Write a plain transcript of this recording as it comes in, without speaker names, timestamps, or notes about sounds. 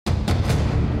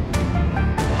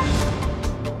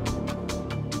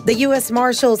The U.S.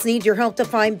 Marshals need your help to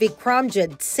find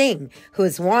Vikramjit Singh, who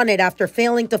is wanted after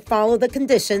failing to follow the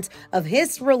conditions of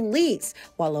his release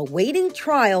while awaiting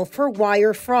trial for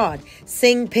wire fraud.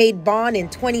 Singh paid bond in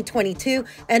 2022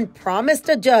 and promised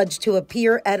a judge to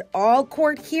appear at all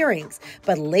court hearings,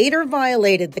 but later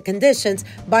violated the conditions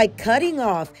by cutting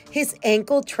off his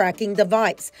ankle tracking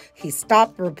device. He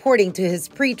stopped reporting to his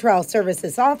pretrial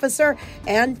services officer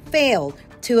and failed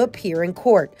to appear in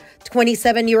court.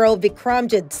 27-year-old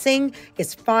Vikramjit Singh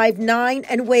is 5'9"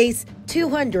 and weighs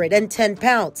 210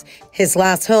 pounds. His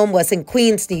last home was in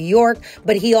Queens, New York,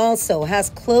 but he also has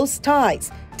close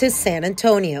ties to San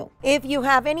Antonio. If you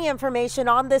have any information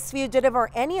on this fugitive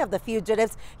or any of the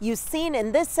fugitives you've seen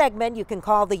in this segment, you can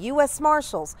call the U.S.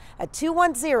 Marshals at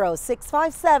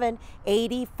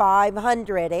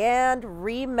 210-657-8500. And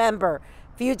remember,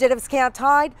 fugitives can't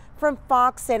hide from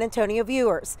Fox San Antonio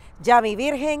viewers. Yami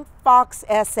Virgen, Fox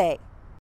SA.